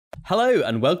Hello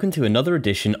and welcome to another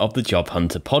edition of the Job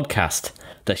Hunter podcast,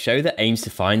 the show that aims to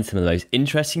find some of the most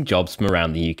interesting jobs from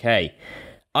around the UK.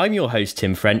 I'm your host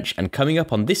Tim French, and coming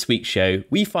up on this week's show,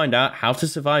 we find out how to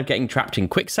survive getting trapped in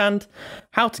quicksand,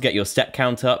 how to get your step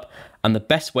count up, and the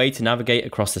best way to navigate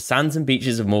across the sands and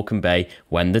beaches of Morecambe Bay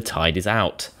when the tide is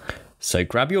out. So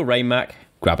grab your rainmac,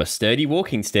 grab a sturdy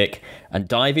walking stick, and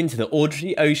dive into the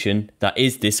ordinary ocean that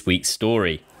is this week's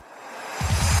story.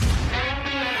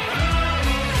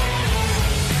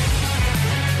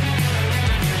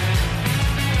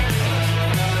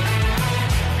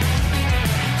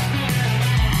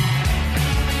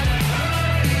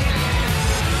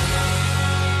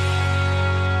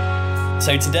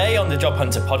 So today on the Job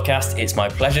Hunter podcast, it's my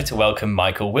pleasure to welcome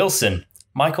Michael Wilson.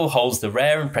 Michael holds the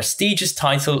rare and prestigious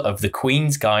title of the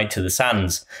Queen's Guide to the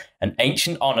Sands, an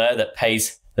ancient honour that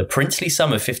pays the princely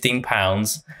sum of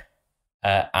 £15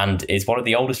 and is one of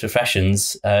the oldest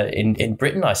professions in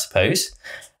Britain, I suppose.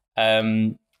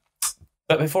 But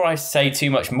before I say too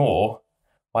much more,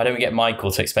 why don't we get Michael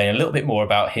to explain a little bit more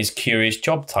about his curious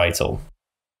job title?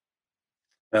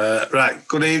 Right.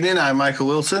 Good evening. I'm Michael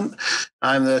Wilson.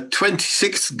 I'm the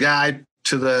 26th guide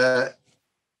to the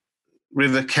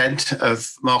River Kent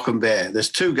of Morecambe Bay. There's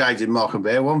two guides in Morecambe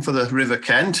Bay, one for the River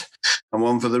Kent and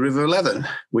one for the River Leven,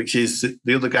 which is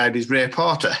the other guide is Ray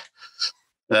Porter.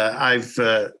 I've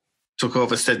took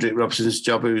over Cedric Robson's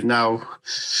job, who's now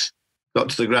got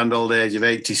to the grand old age of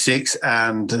 86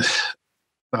 and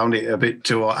found it a bit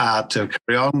too hard to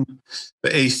carry on,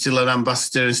 but he's still an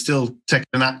ambassador and still taking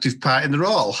an active part in the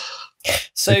role.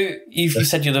 So you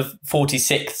said you're the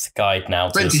 46th guide now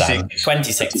to 26. the Sand.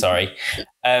 26th, sorry.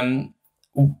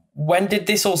 When did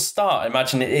this all start? I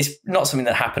imagine it's not something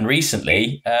that happened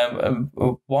recently.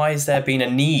 Why has there been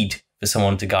a need for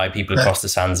someone to guide people across the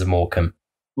sands of Morecambe?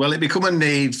 Well, it became a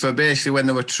need for basically when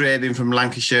they were trading from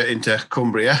Lancashire into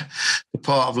Cumbria, the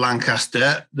port of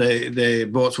Lancaster, the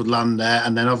boats would land there,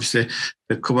 and then obviously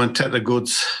they'd come and take the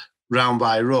goods round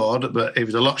by road, but it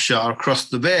was a lot shorter across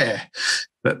the bay.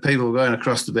 But people were going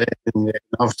across the bay and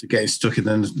obviously getting stuck in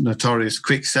the notorious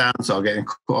quicksands or getting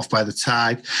cut off by the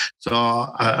tide. So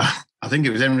I think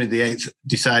it was Henry VIII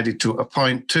decided to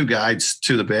appoint two guides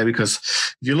to the bay, because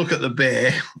if you look at the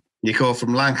bay, you go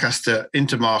from Lancaster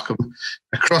into Morecambe,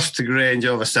 across to Grange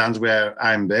over sands where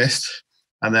I'm based,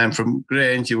 and then from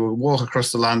Grange you will walk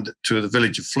across the land to the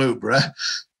village of Fluteborough,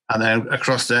 and then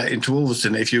across there into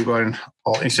Ulverston if you're going,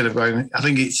 or instead of going, I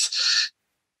think it's,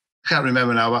 I can't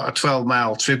remember now, about a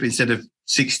 12-mile trip instead of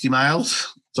 60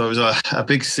 miles. So it was a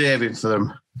big saving for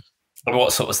them. And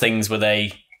what sort of things were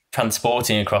they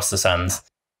transporting across the sands?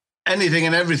 Anything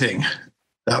and everything.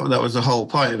 That was the whole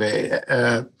point of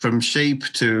it, from sheep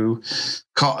to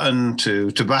cotton to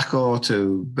tobacco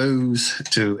to booze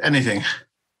to anything.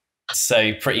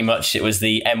 So pretty much it was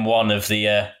the M1 of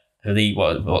the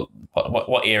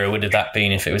what era would have that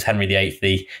been if it was Henry VIII,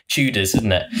 the Tudors,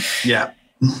 isn't it? Yeah.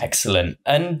 Excellent.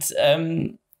 And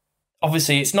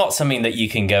obviously it's not something that you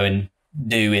can go and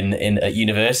do in at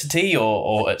university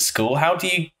or at school. How do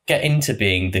you get into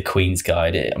being the Queen's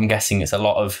Guide? I'm guessing it's a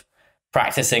lot of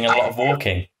practicing, a lot of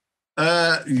walking.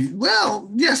 Well,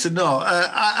 yes and no.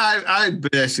 I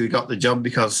basically got the job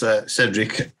because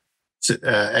Cedric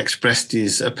expressed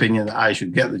his opinion that I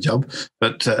should get the job.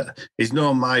 But he's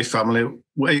known my family.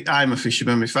 I'm a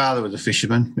fisherman. My father was a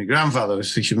fisherman. My grandfather was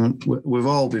a fisherman. We've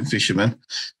all been fishermen.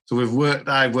 So I've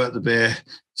worked the bay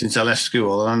since I left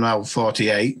school, and I'm now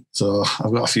 48. So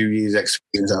I've got a few years'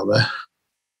 experience out there.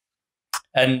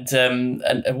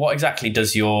 And what exactly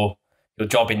does your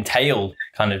job entail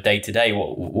kind of day to day?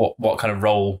 What kind of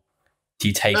role do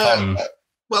you take on?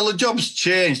 Well, the job's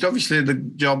changed. Obviously, the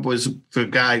job was for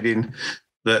guiding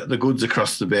the goods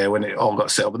across the bay when it all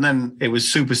got set up. And then it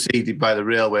was superseded by the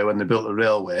railway when they built the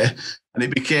railway. And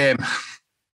it became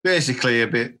basically a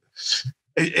bit,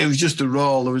 it was just a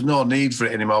role. There was no need for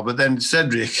it anymore. But then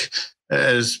Cedric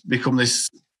has become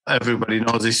this, everybody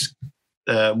knows this,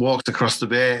 walks across the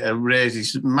bay and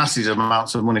raises massive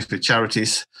amounts of money for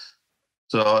charities.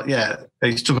 So yeah,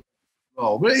 it's took a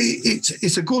role, but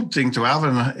it's a good thing to have,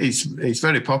 and it's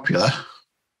very popular.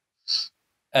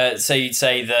 So you'd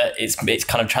say that it's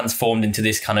kind of transformed into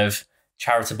this kind of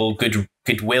charitable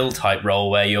goodwill type role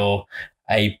where you're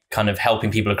a kind of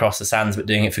helping people across the sands, but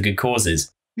doing it for good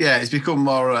causes. Yeah, it's become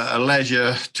more a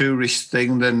leisure tourist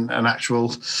thing than an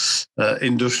actual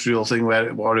industrial thing where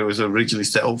it was originally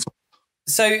set up for.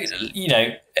 So, you know,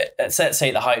 let's say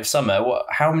at the height of summer,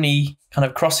 how many kind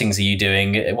of crossings are you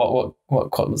doing?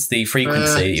 What's the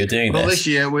frequency that you're doing well, this? This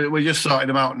year, we're just sorting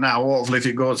them out now. Hopefully, if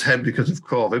it goes ahead because of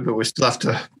COVID, but we still have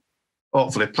to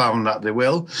hopefully plan that they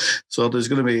will. So there's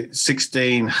going to be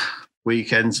 16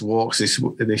 weekends walks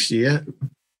this year.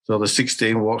 So there's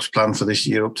 16 walks planned for this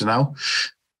year up to now.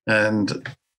 And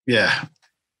yeah,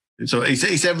 so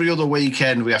it's every other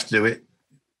weekend we have to do it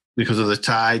because of the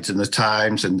tides and the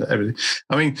times and everything.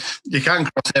 I mean, you can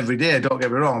cross every day, don't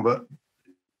get me wrong, but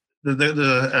there's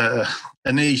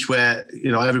a niche where,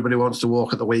 everybody wants to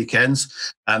walk at the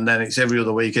weekends, and then it's every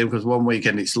other weekend because one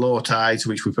weekend it's low tides,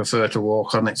 which we prefer to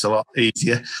walk on. It's a lot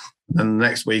easier. And the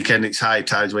next weekend it's high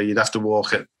tides where you'd have to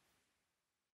walk at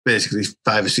basically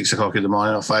 5 or 6 o'clock in the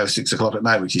morning or 5 or 6 o'clock at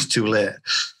night, which is too late.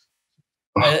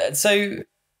 So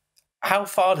how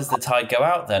far does the tide go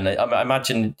out then? I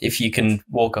imagine if you can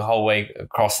walk a whole way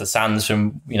across the sands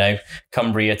from,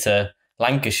 Cumbria to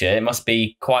Lancashire, it must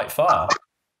be quite far.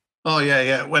 Oh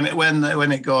yeah. When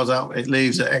it goes out, it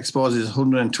exposes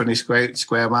 120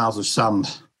 square miles of sand.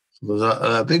 So there's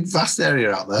a big, vast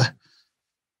area out there.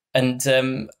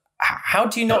 And how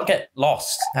do you not get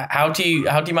lost? How do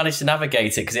you manage to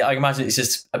navigate it? Because I imagine it's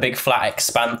just a big flat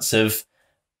expanse of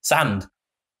sand.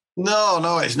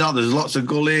 No, it's not. There's lots of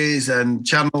gullies and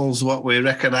channels, what we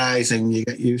recognise and you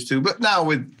get used to. But now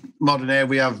with modern air,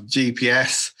 we have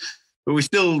GPS, but we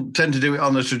still tend to do it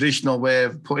on the traditional way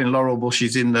of putting laurel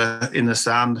bushes in the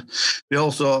sand.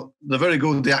 They're very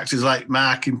good. They act as like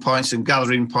marking points and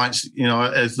gathering points.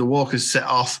 As the walkers set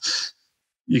off,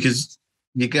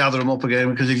 you gather them up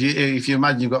again, because if you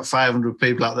imagine you've got 500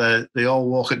 people out there, they all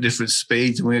walk at different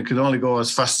speeds, and we can only go as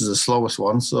fast as the slowest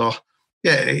one. So.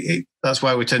 Yeah, that's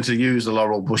why we tend to use the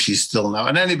laurel bushes still now.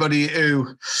 And anybody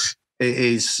who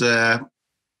is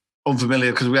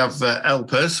unfamiliar, because we have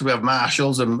helpers, we have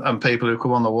marshals and people who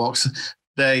come on the walks,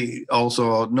 they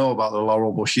also know about the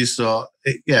laurel bushes. So,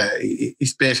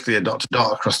 it's basically a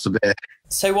dot-to-dot across the bay.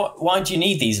 So why do you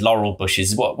need these laurel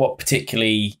bushes? What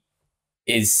particularly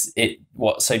is it?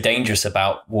 What's so dangerous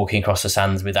about walking across the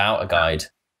sands without a guide?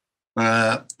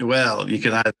 Well, you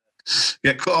can either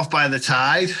get cut off by the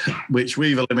tide, which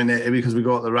we've eliminated because we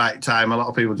go at the right time. A lot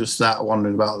of people just start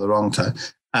wandering about at the wrong time.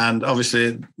 And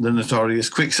obviously the notorious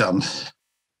quicksand.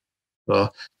 So,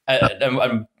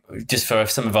 just for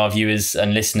some of our viewers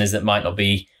and listeners that might not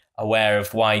be aware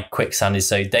of why quicksand is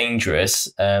so dangerous,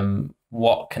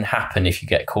 what can happen if you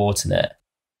get caught in it?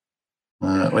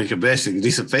 Well, you can basically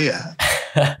disappear.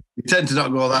 You tend to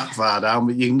not go that far down,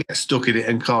 but you can get stuck in it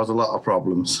and cause a lot of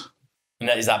problems. And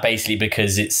is that basically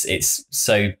because it's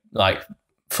so like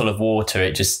full of water,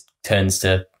 it just turns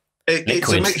to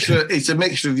liquid? It's a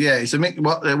mixture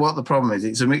of what the problem is.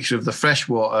 It's a mixture of the fresh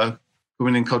water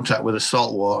coming in contact with the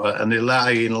salt water, and they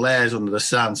lie in layers under the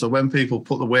sand. So when people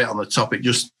put the weight on the top, it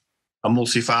just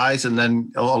emulsifies, and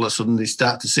then all of a sudden they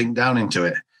start to sink down into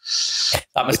it.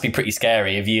 That must be pretty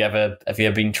scary. Have you ever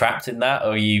been trapped in that,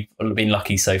 or you've been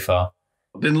lucky so far?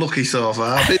 I've been lucky so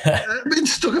far. I've been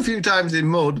stuck a few times in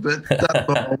mud, but that's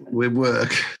all with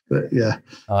work. But yeah.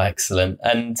 Oh, excellent.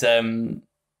 And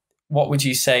what would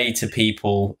you say to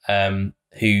people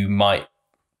who might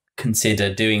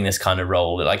consider doing this kind of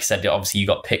role? Like I said, obviously you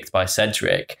got picked by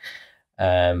Cedric,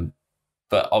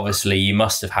 but obviously you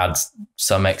must have had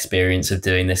some experience of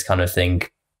doing this kind of thing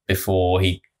before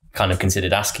he kind of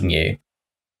considered asking you.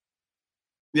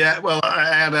 Yeah, well,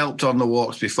 I had helped on the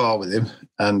walks before with him,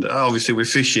 and obviously we're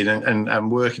fishing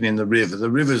and working in the river. The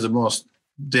river's the most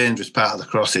dangerous part of the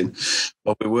crossing,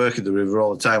 but we work in the river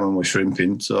all the time when we're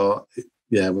shrimping. So,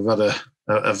 yeah, we've had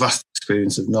a vast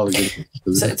experience of knowledge.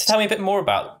 So tell me a bit more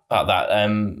about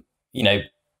that.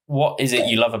 What is it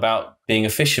you love about being a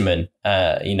fisherman,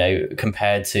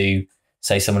 compared to,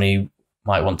 say, someone who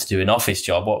might want to do an office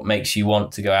job? What makes you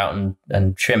want to go out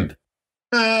and shrimp?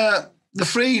 The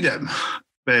freedom.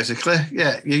 Basically,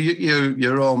 yeah, you're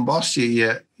your own boss.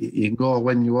 You can go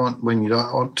when you want, when you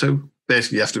don't want to.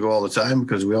 Basically, you have to go all the time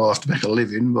because we all have to make a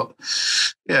living. But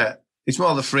yeah, it's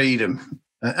more the freedom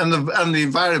and the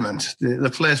environment, the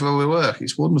place where we work.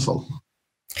 It's wonderful.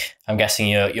 I'm guessing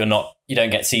you don't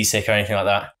get seasick or anything like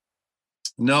that.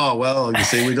 No, well, you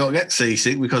see, we don't get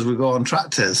seasick because we go on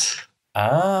tractors.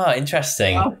 Ah,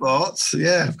 interesting. Our boats,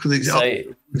 yeah, because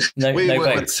it's no work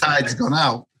when boats. the tide's gone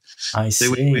out. I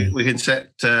see. We can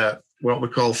set what we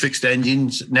call fixed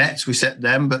engines nets. We set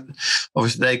them, but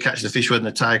obviously they catch the fish when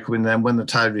the tide comes in. Then when the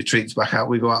tide retreats back out,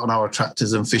 we go out on our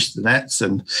tractors and fish the nets,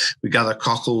 and we gather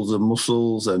cockles and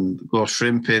mussels and go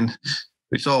shrimping.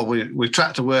 It's all we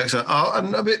tractor works.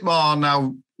 And a bit more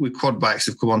now with quad bikes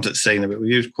have come onto the scene a bit.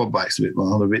 We use quad bikes a bit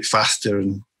more. They're a bit faster,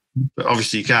 but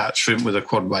obviously you can't shrimp with a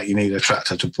quad bike. You need a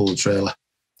tractor to pull the trailer.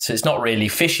 So it's not really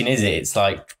fishing, is it? It's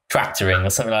like tractoring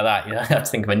or something like that. You know, I have to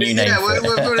think of a new name. Yeah, we're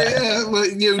very we're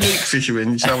unique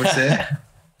fishermen, shall we say?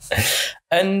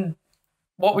 And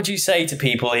what would you say to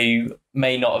people who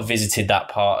may not have visited that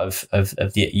part of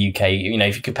the UK? You know,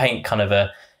 if you could paint kind of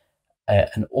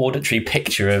an auditory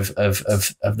picture of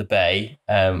the bay,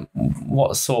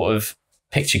 what sort of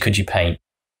picture could you paint?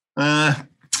 Well,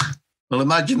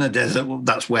 imagine a desert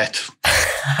that's wet.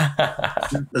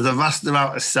 There's a vast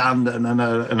amount of sand and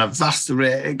a vast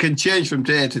array. It can change from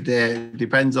day to day. It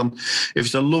depends on if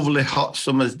it's a lovely hot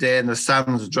summer's day and the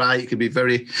sand's dry. It can be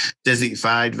very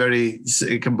desertified.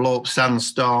 It can blow up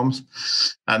sandstorms.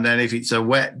 And then if it's a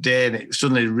wet day and it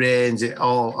suddenly rains,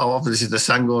 obviously the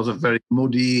sand goes up very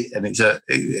muddy, and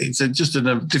it's just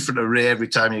a different array every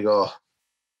time you go.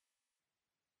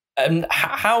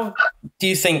 How do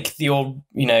you think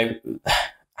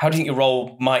how do you think your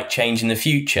role might change in the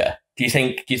future? Do you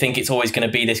think it's always going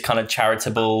to be this kind of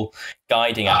charitable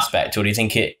guiding aspect, or do you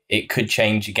think it could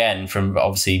change again from,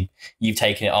 obviously you've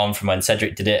taken it on from when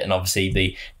Cedric did it and obviously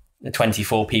the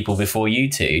 24 people before you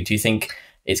two? Do you think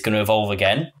it's going to evolve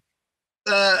again?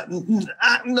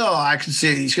 No, I can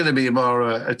see it's going to be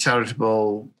more a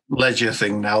charitable leisure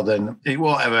thing now than it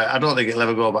won't ever. I don't think it'll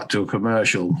ever go back to a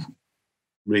commercial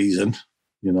reason,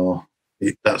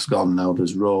 that's gone now.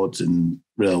 There's roads and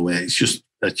railway. It's just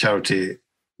a charity,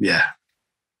 yeah.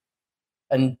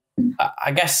 And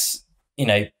I guess,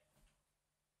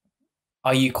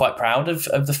 are you quite proud of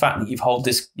the fact that you hold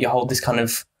this kind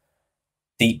of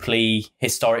deeply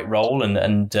historic role,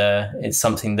 and it's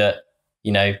something that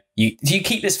do you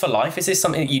keep this for life? Is this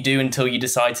something that you do until you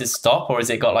decide to stop, or has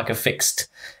it got like a fixed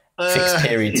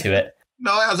period to it?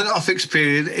 No, it hasn't got a fixed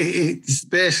period. It's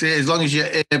basically, as long as you're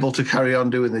able to carry on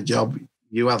doing the job,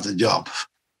 you have the job.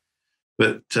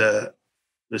 But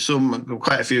there's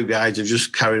quite a few guys who've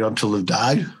just carried on till they've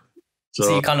died. So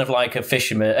you're kind of like a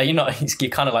fisherman. You're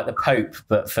kind of like the Pope,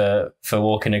 but for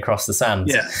walking across the sand.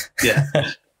 Yeah.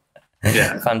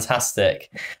 Yeah. Fantastic.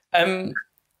 As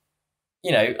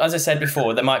I said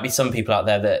before, there might be some people out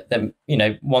there that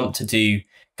want to do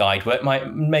guide work,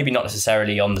 maybe not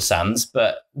necessarily on the sands,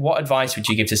 but what advice would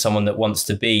you give to someone that wants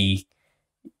to be,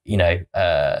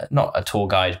 not a tour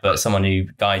guide, but someone who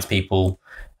guides people,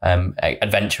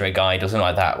 adventurer guide or something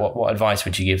like that? What advice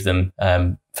would you give them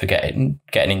for getting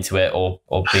into it or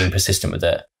being persistent with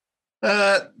it?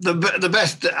 The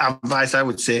best advice I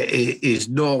would say is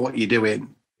know what you're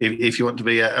doing. If you want to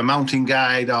be a mountain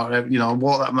guide or,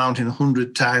 walk that mountain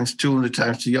 100 times, 200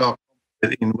 times to your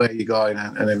in where you're going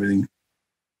and everything.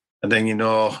 And then, you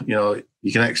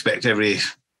can expect every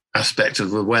aspect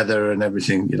of the weather and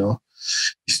everything,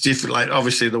 It's different. Like,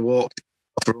 obviously, the walk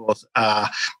for us are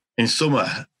in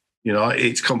summer,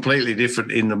 it's completely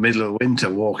different in the middle of winter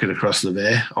walking across the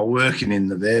bay or working in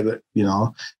the bay. But,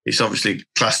 it's obviously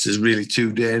classed as really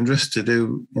too dangerous to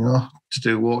do,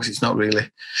 walks. It's not really.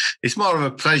 It's more of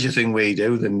a pleasure thing we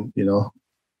do than,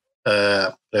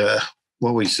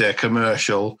 what we say,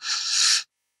 commercial.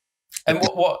 And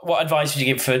what advice would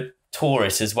you give for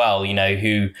tourists as well,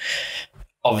 who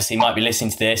obviously might be listening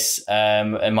to this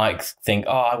and might think,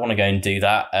 oh, I want to go and do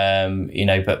that,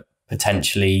 but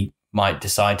potentially might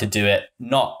decide to do it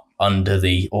not under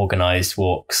the organised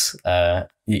walks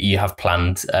you have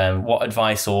planned? What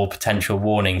advice or potential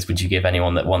warnings would you give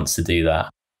anyone that wants to do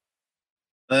that?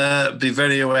 Be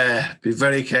very aware, be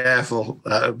very careful,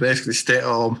 basically stay at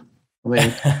home. I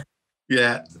mean,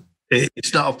 yeah.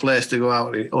 It's not a place to go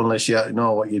out unless you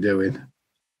know what you're doing.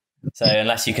 So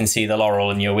unless you can see the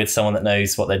laurel and you're with someone that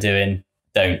knows what they're doing,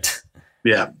 don't.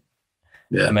 Yeah.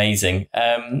 Amazing.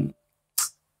 Do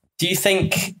you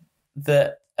think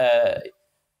that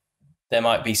there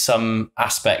might be some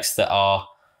aspects that are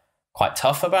quite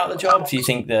tough about the job? Do you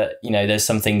think that, there's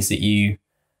some things that you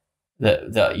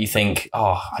think,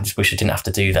 oh, I just wish I didn't have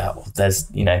to do that? Or there's,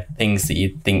 things that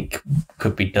you think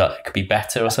could be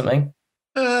better or something?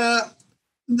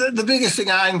 The biggest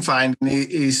thing I'm finding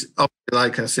is,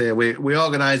 like I say, we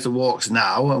organise the walks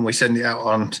now and we send it out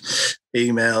on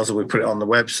emails and we put it on the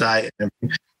website.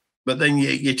 But then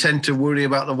you tend to worry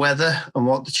about the weather and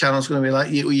what the channel's going to be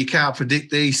like. You can't predict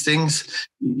these things.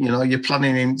 You're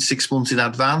planning in 6 months in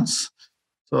advance.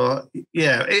 So,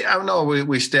 yeah, I know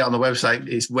we stay on the website.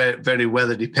 It's very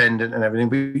weather dependent and everything.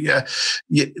 But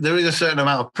there is a certain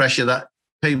amount of pressure that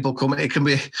people come. It can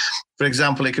be, for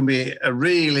example, it can be a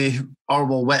really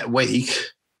horrible wet week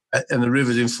and the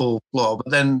river's in full flow, but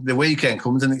then the weekend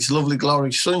comes and it's lovely,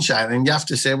 glorious sunshine, and you have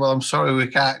to say, well, I'm sorry, we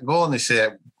can't go. And they say,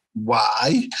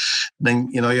 why? Then,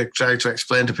 you try to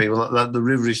explain to people that the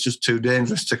river is just too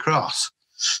dangerous to cross.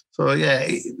 So, yeah,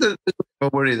 there's no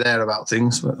worry there about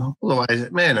things, but otherwise,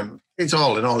 it's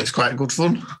all in all, it's quite good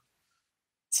fun.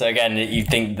 So again, you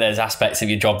think there's aspects of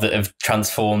your job that have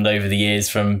transformed over the years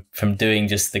from doing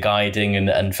just the guiding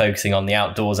and focusing on the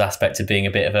outdoors aspect to being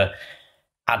a bit of a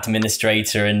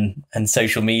administrator and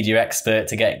social media expert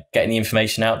to getting the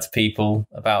information out to people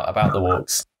about the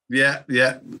walks. Yeah,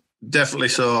 definitely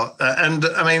so. And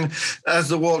I mean, as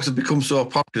the walks have become so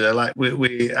popular, like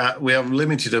we have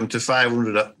limited them to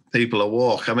 500 people a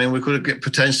walk. I mean, we could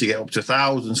potentially get up to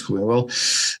thousands coming. Well,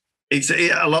 it's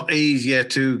a lot easier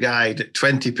to guide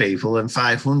 20 people than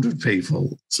 500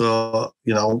 people. So,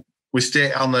 we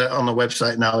state on the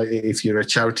website now, if you're a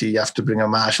charity, you have to bring a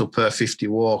marshal per 50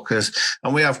 walkers.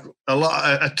 And we have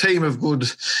a team of good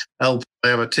help. I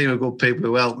have a team of good people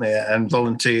who help me and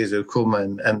volunteers who come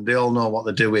and they all know what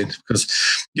they're doing.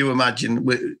 Because you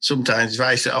imagine, sometimes if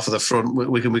I sit off at the front,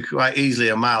 we can be quite easily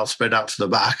a mile spread out to the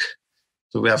back.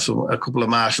 So we have a couple of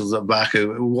marshals at the back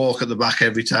who walk at the back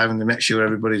every time and they make sure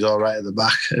everybody's all right at the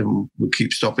back, and we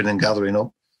keep stopping and gathering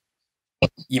up.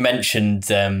 You mentioned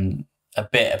a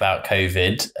bit about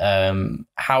COVID.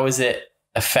 How has it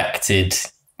affected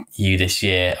you this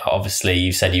year? Obviously,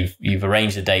 you've said you've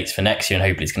arranged the dates for next year and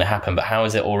hopefully it's going to happen, but how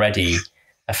has it already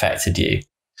affected you?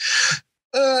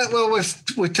 Well,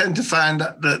 we tend to find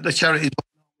that the charities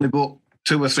only book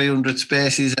 200 or 300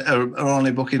 spaces, are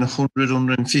only booking 100,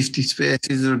 150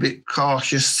 spaces. They're a bit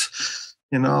cautious,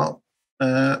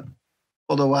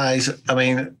 Otherwise, I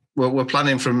mean, we're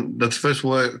planning from the first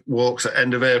walks at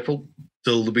end of April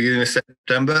till the beginning of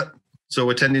September. So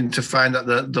we're tending to find that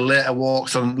the later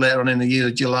walks later on in the year,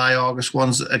 the July, August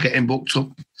ones are getting booked up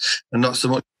and not so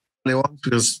much early ones,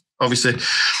 because obviously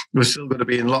we're still going to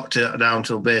be in lockdown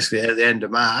till basically at the end of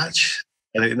March.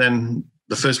 And then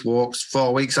the first walk's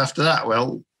 4 weeks after that.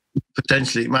 Well,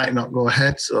 potentially it might not go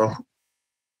ahead. So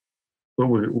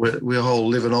we all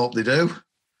live and hope they do.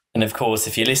 And of course,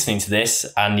 if you're listening to this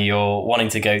and you're wanting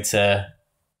to go to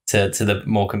the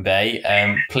Morecambe Bay,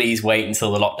 please wait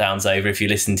until the lockdown's over. If you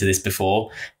listen to this before,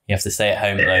 you have to stay at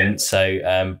home alone.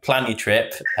 So plan your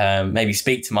trip, maybe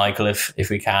speak to Michael if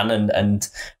we can, and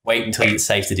wait until it's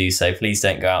safe to do so. Please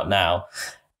don't go out now.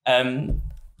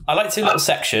 I like to do a little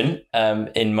section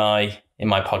in my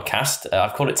podcast.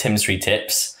 I've called it Tim's 3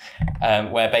 Tips,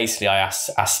 where basically I ask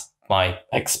my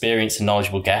experienced and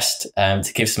knowledgeable guest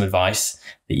to give some advice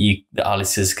that our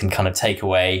listeners can kind of take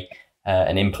away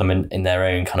and implement in their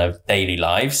own kind of daily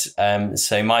lives.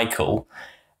 So Michael,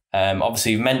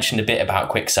 obviously you've mentioned a bit about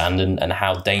quicksand and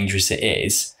how dangerous it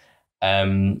is.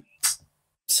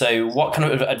 So what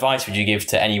kind of advice would you give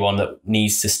to anyone that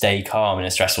needs to stay calm in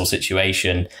a stressful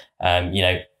situation,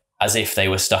 as if they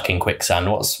were stuck in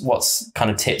quicksand? What's kind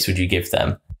of tips would you give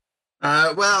them?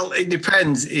 Well, it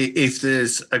depends. If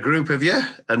there's a group of you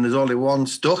and there's only one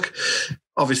stuck,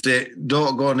 obviously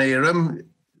don't go near them.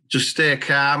 Just stay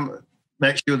calm,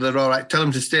 make sure they're all right. Tell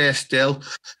them to stay still,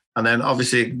 and then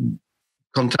obviously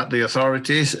contact the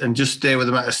authorities and just stay with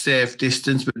them at a safe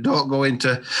distance. But don't go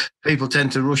into. People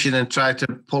tend to rush in and try to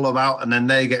pull them out, and then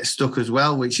they get stuck as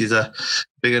well, which is a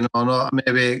bigger no-no.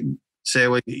 Maybe say,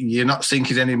 well, you're not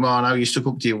sinking anymore now. You're stuck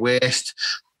up to your waist.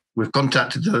 We've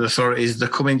contacted the authorities. They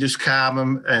come in, just calm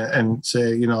them and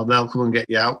say, they'll come and get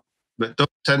you out. But don't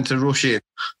tend to rush in.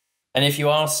 And if you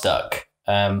are stuck,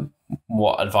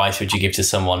 what advice would you give to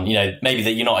someone? Maybe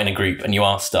that you're not in a group and you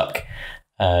are stuck.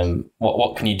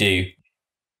 What can you do?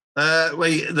 Well,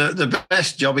 the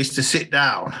best job is to sit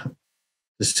down.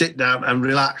 To sit down and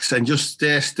relax and just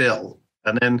stay still,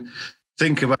 and then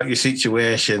think about your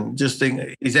situation. Just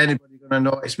think: is anybody going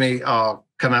to notice me, or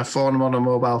can I phone them on a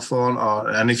mobile phone?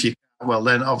 And if you can't, well,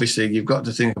 then obviously you've got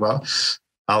to think about.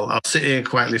 I'll sit here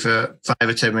quietly for 5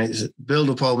 or 10 minutes, build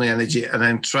up all my energy, and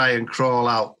then try and crawl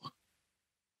out.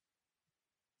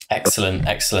 Excellent.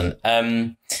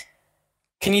 Can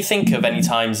you think of any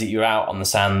times that you're out on the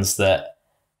sands that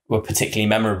were particularly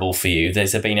memorable for you?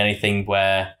 Has there been anything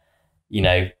where,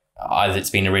 either it's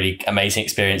been a really amazing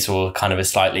experience or kind of a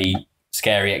slightly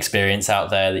scary experience out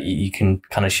there that you can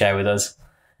kind of share with us?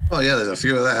 Oh, yeah, there's a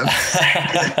few of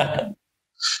them.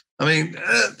 I mean,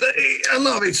 a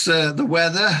lot of it's the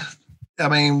weather. I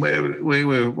mean, we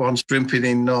were once shrimping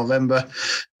in November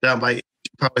down by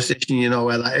power station, you know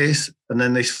where that is. And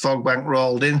then this fog bank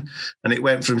rolled in and it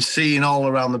went from seeing all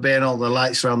around the bay and all the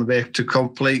lights around the bay to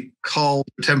complete cold.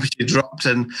 The temperature dropped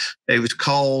and it was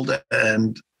cold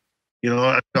and,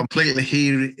 a completely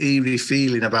eerie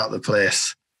feeling about the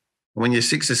place. When you're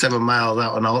 6 or 7 miles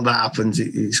out and all that happens,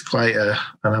 it's quite an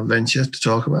adventure to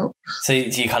talk about. So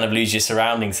you kind of lose your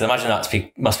surroundings. I imagine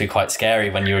that must be quite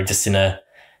scary when you're just in a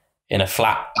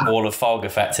flat wall of fog,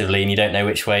 effectively, and you don't know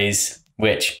which way is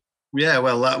which. Yeah,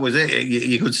 well, that was it.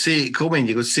 You could see it coming.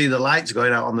 You could see the lights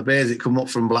going out on the bays. It come up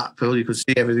from Blackpool. You could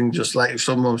see everything just like if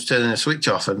someone was turning a switch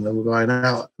off and they were going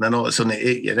out. And then all of a sudden it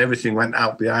hit you and everything went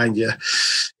out behind you.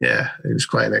 Yeah, it was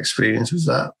quite an experience, was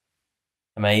that.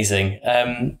 Amazing.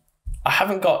 I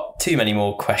haven't got too many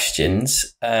more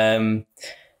questions. You've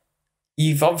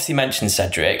obviously mentioned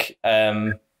Cedric.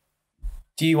 Do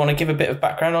you want to give a bit of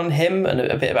background on him and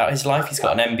a bit about his life? He's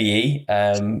got an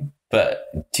MBE.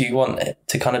 But do you want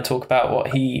to kind of talk about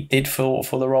what he did for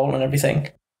the role and everything?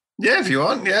 Yeah, if you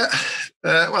want, yeah.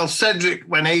 Well, Cedric,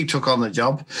 when he took on the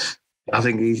job, I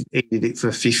think he did it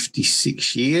for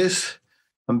 56 years.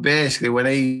 And basically, when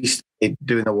he started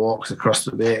doing the walks across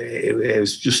the bay, it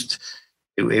was just,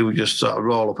 he would just sort of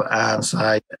roll up at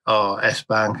Ironside or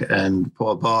S-Bank and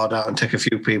put a board out and take a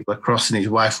few people across, and his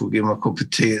wife would give him a cup of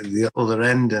tea at the other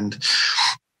end. And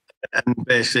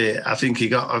basically, I think he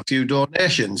got a few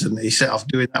donations, and he set off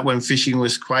doing that when fishing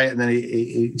was quiet. And then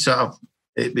he sort of,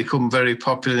 it become very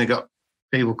popular, and he got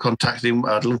people contacting him.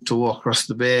 I'd love to walk across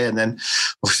the bay. And then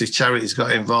obviously charities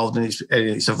got involved, and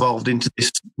it's evolved into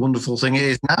this wonderful thing it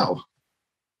is now.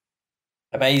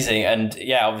 Amazing. And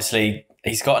yeah, obviously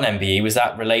he's got an MBE. Was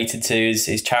that related to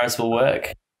his charitable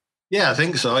work? Yeah, I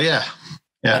think so. Yeah.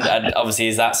 Yeah. And obviously,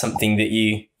 is that something that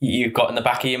you've got in the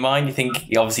back of your mind? You think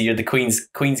obviously you're the Queen's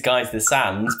Guide to the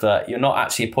Sands, but you're not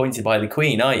actually appointed by the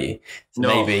Queen, are you? So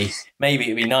no. Maybe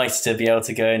it'd be nice to be able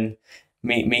to go and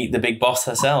meet the big boss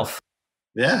herself.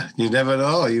 Yeah, you never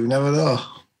know. You never know.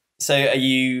 So are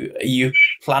you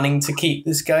planning to keep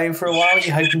this going for a while? Are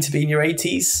you hoping to be in your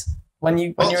 80s when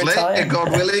you retire? God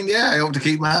willing, yeah. I hope to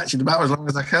keep marching about as long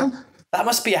as I can. That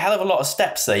must be a hell of a lot of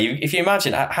steps, though. If you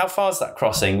imagine, how far is that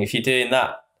crossing? If you're doing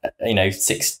that,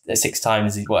 six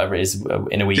times, whatever it is,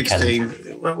 in a weekend.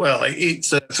 16. Well,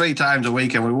 it's 3 times a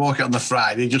weekend. We walk it on the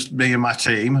Friday, just me and my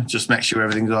team, just make sure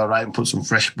everything's all right and put some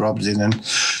fresh brobs in and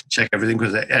check everything,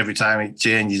 because every time it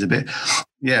changes a bit.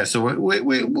 Yeah, so we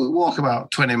walk about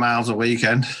 20 miles a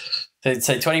weekend.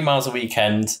 So 20 miles a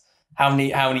weekend. How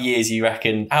many years do you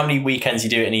reckon? How many weekends you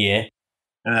do it in a year?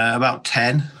 About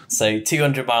 10. So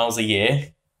 200 miles a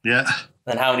year. Yeah.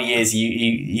 And how many years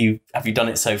you have you done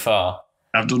it so far?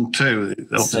 I've done 2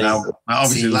 up to now.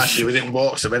 Obviously, last year we didn't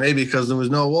walk so many because there was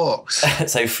no walks.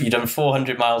 So you've done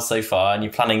 400 miles so far, and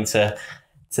you're planning to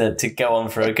go on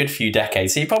for a good few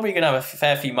decades. So you're probably going to have a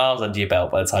fair few miles under your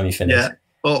belt by the time you finish. Yeah,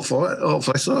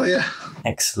 hopefully so, yeah.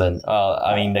 Excellent.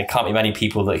 I mean, there can't be many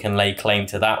people that can lay claim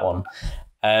to that one.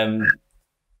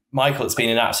 Michael, it's been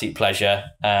an absolute pleasure.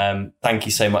 Thank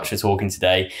you so much for talking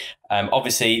today.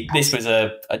 Obviously, this was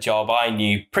a job I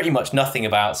knew pretty much nothing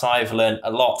about, so I've learned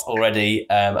a lot already,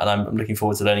 and I'm looking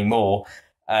forward to learning more.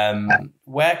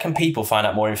 Where can people find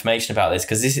out more information about this?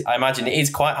 Because I imagine it is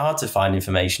quite hard to find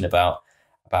information about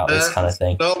this kind of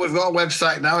thing. No, we've got a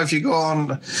website now. If you go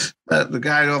on the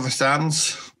Guide Over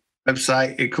Sands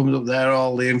website, it comes up there,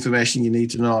 all the information you need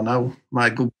to know now. My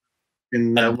good.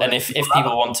 And if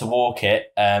people want to walk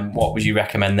it, what would you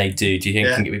recommend they do? Do you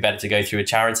think it'd be better to go through a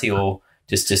charity or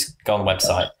just go on the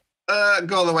website?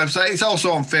 Go on the website. It's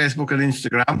also on Facebook and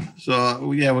Instagram.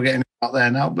 So, yeah, we're getting out there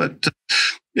now. But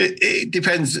it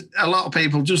depends. A lot of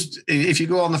people if you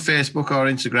go on the Facebook or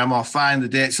Instagram, or find the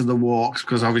dates of the walks,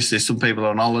 because obviously some people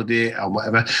are on holiday or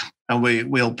whatever, and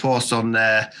we'll post on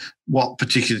there what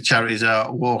particular charities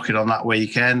are walking on that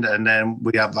weekend, and then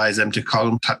we advise them to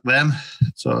contact them.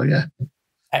 So, yeah.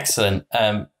 Excellent.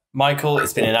 Michael,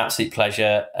 it's been an absolute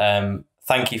pleasure.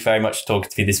 Thank you very much for talking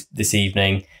to me this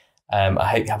evening. I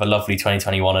hope you have a lovely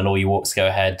 2021 and all your walks go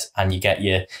ahead and you get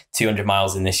your 200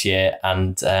 miles in this year,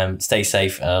 and stay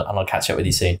safe, and I'll catch up with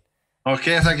you soon.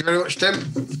 Okay, thank you very much, Tim.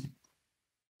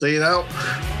 See you now.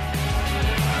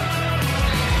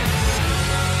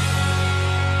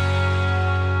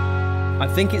 I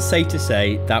think it's safe to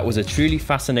say that was a truly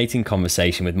fascinating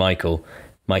conversation with Michael.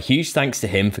 My huge thanks to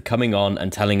him for coming on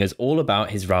and telling us all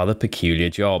about his rather peculiar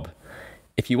job.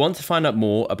 If you want to find out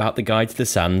more about the Guide to the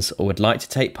Sands or would like to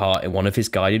take part in one of his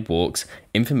guided walks,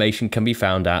 information can be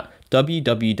found at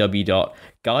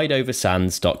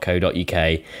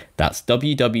www.guideoversands.co.uk. That's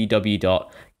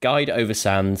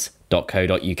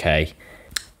www.guideoversands.co.uk.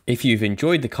 If you've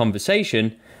enjoyed the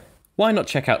conversation, why not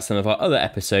check out some of our other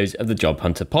episodes of the Job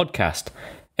Hunter podcast?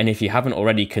 And if you haven't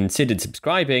already considered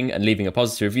subscribing and leaving a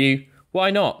positive review, why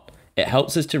not? It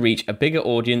helps us to reach a bigger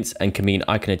audience and can mean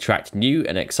I can attract new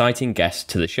and exciting guests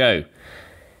to the show.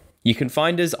 You can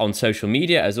find us on social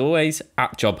media as always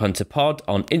at Job Hunter Pod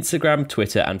on Instagram,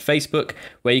 Twitter and Facebook,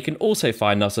 where you can also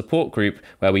find our support group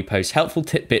where we post helpful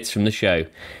tidbits from the show.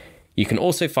 You can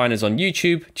also find us on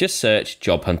YouTube, just search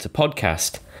Job Hunter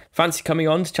Podcast. Fancy coming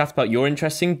on to chat about your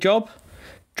interesting job?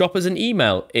 drop us an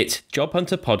email. It's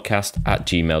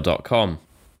jobhunterpodcast@gmail.com.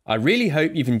 I really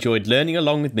hope you've enjoyed learning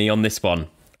along with me on this one.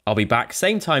 I'll be back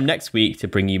same time next week to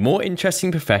bring you more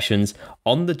interesting professions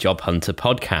on the Job Hunter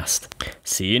podcast.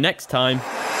 See you next time.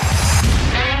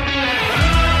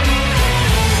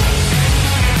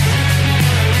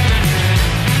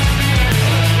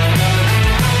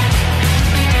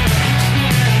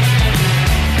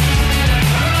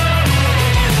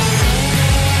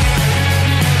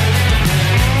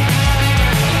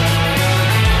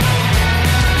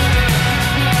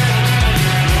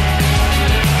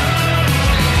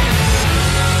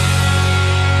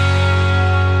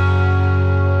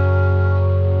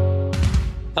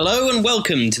 Hello and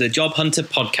welcome to the Job Hunter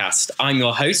podcast. I'm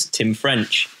your host, Tim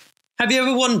French. Have you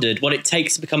ever wondered what it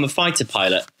takes to become a fighter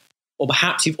pilot? Or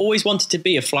perhaps you've always wanted to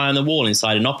be a fly on the wall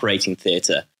inside an operating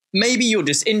theatre. Maybe you're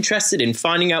just interested in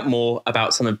finding out more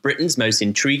about some of Britain's most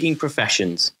intriguing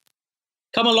professions.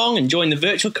 Come along and join the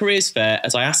virtual careers fair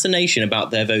as I ask the nation about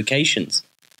their vocations.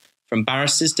 From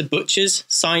barristers to butchers,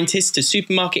 scientists to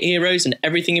supermarket heroes and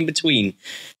everything in between,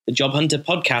 the Job Hunter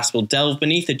podcast will delve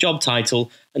beneath a job title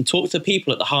and talk to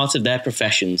people at the heart of their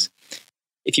professions.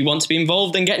 If you want to be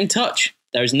involved, then get in touch.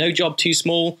 There is no job too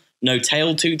small, no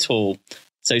tale too tall.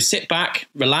 So sit back,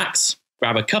 relax,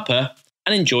 grab a cuppa,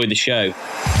 and enjoy the show.